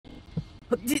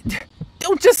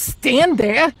Don't just stand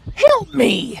there. Help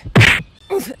me.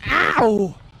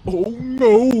 Ow. Oh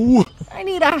no! I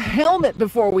need a helmet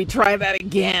before we try that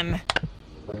again.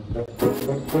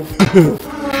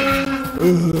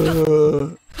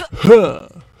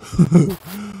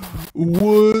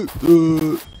 What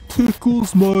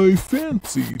tickles my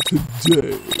fancy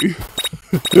today?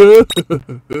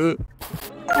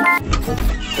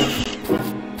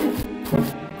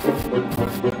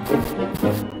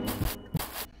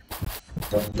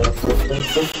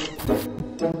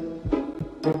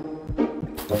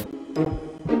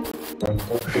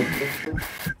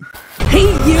 Hey,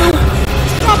 you!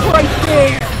 Stop right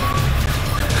there!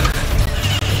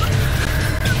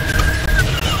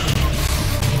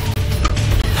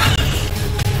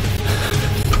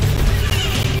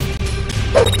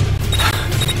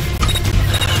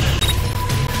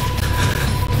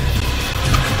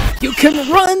 You can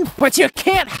run, but you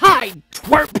can't hide,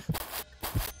 twerp!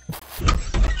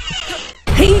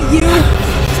 Hey, you!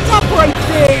 Stop right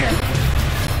there!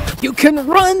 You can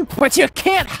run, but you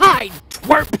can't hide,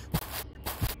 twerp!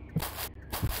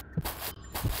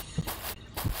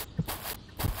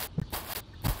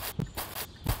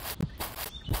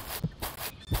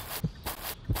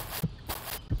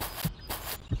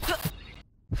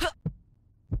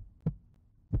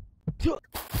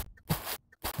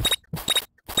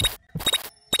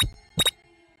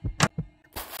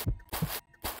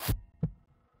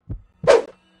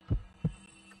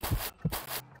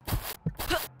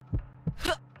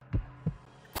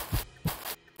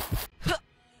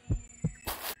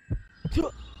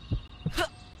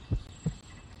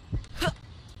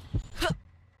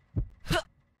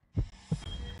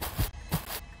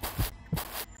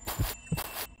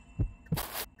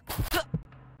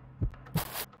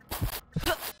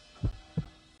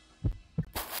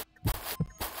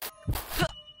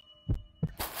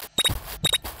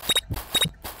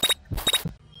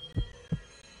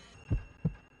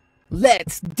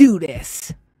 Let's do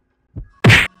this!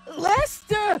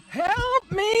 Lester,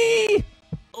 help me!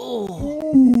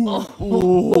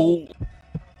 Oh.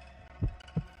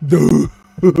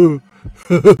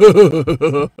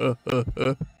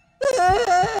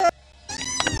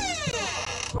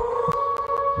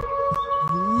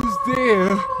 Who's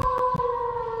there?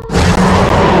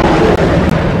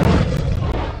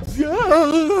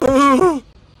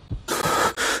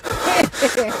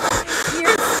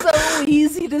 You're so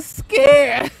easy to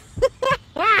scare!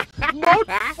 Not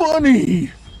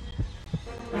funny!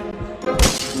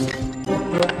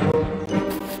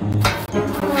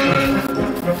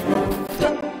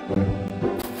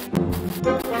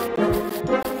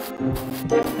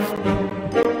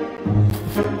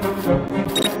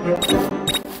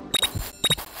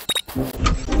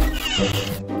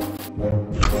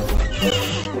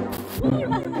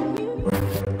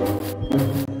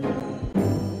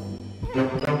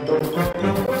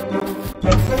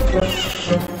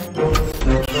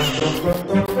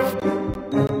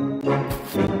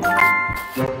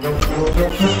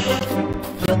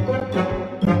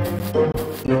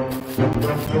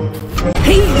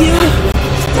 Hey, you!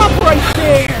 Stop right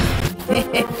there!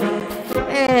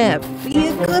 Be a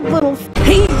good little...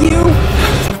 Hey, you!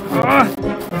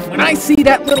 When I see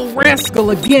that little rascal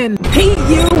again... Hey,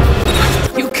 you!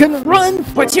 You can run,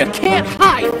 but you can't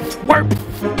hide, twerp!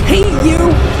 Hey,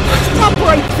 you! Stop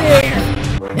right there!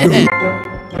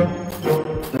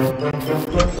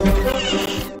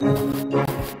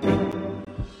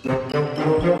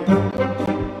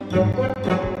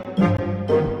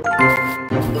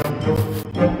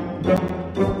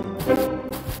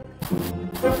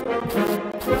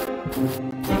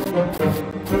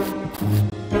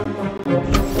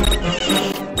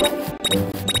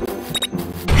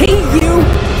 Hey, you!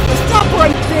 Stop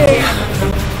right there!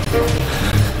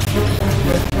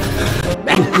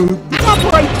 Stop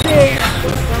right there!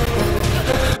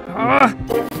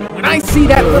 When I see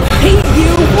that little... Hey,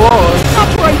 you! Stop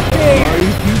right there!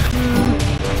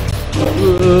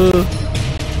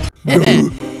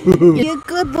 Be a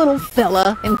good little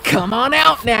fella and come on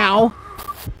out now!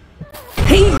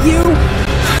 Hey, you!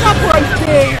 Stop right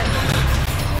there!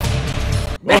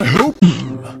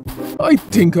 I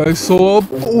think I saw a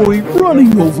boy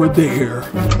running over there.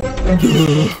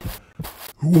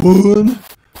 1,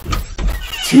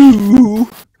 2,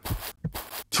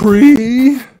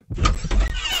 3,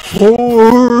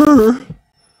 4.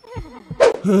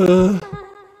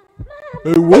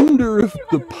 I wonder if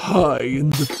the pie in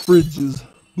the fridge is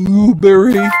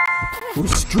blueberry or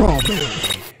strawberry.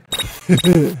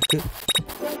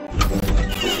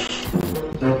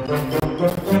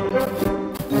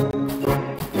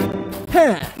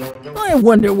 I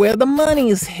wonder where the money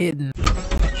is hidden.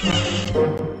 Ha!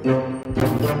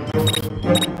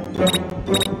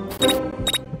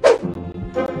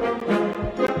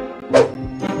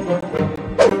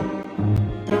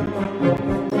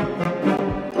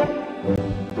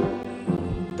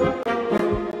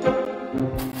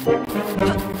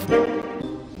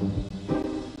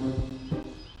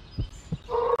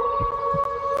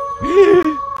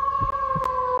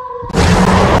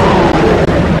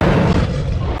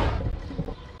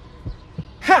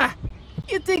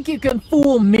 You think you can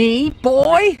fool me,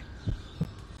 boy?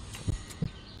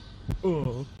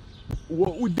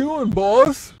 What we doing,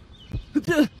 boss?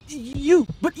 I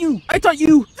thought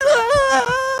you...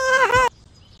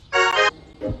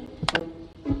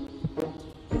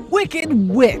 Wicked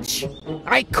witch!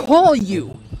 I call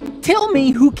you! Tell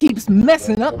me who keeps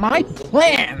messing up my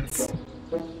plans!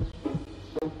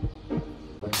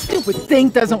 Stupid thing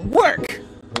doesn't work!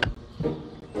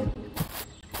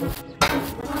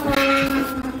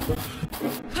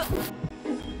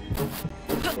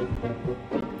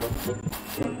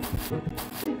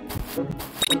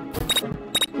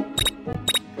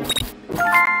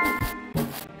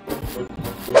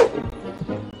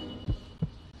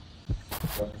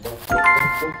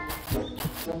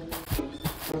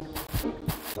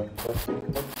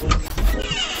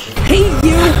 Hey,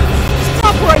 you!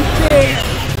 Stop right there!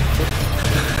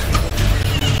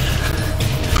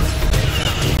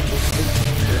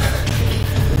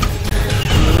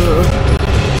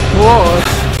 Boss,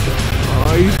 I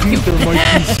think there might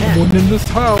be someone in this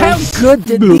house. How good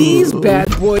did these bad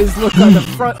boys look on the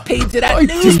front page of that I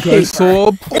newspaper? think I saw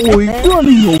a boy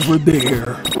running over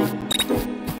there.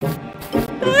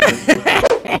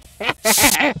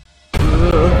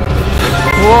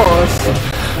 Boss,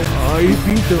 I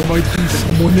think there might be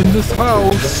someone in this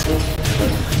house.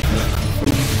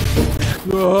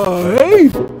 Hey,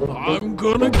 I'm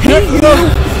gonna get you!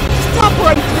 Stop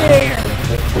right there!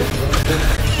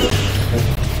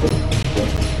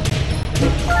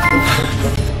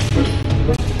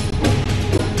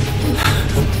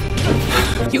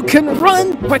 You can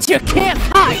run, but you can't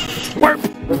hide, twerp!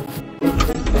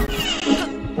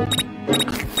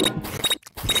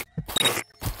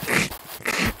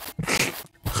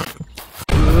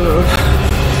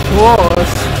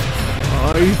 Boss,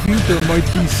 I think there might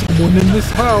be someone in this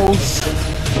house.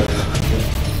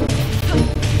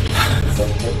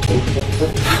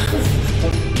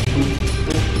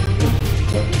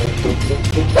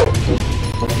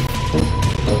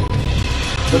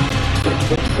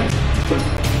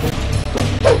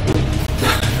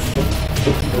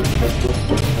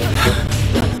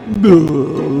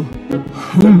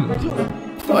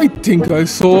 I think I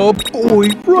saw a boy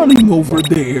running over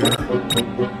there.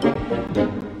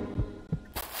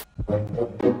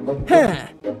 Huh,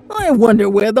 I wonder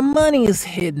where the money is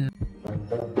hidden.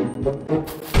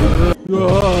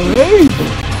 Hey,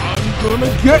 I'm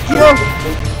gonna get you!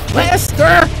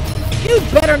 Lester!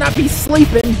 You'd better not be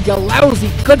sleeping, you lousy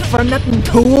good-for-nothing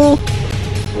tool!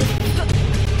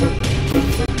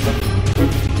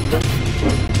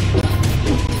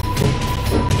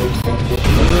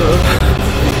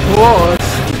 Boss,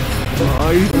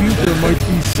 I think there might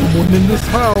be someone in this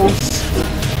house.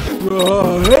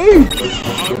 Hey,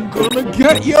 I'm gonna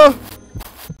get you!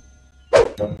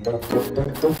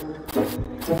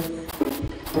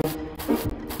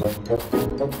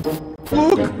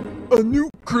 Look, a new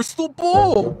crystal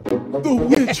ball! The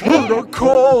witch heard our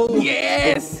call!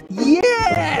 Yes!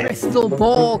 Yes! Crystal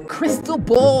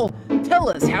ball, tell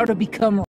us how to become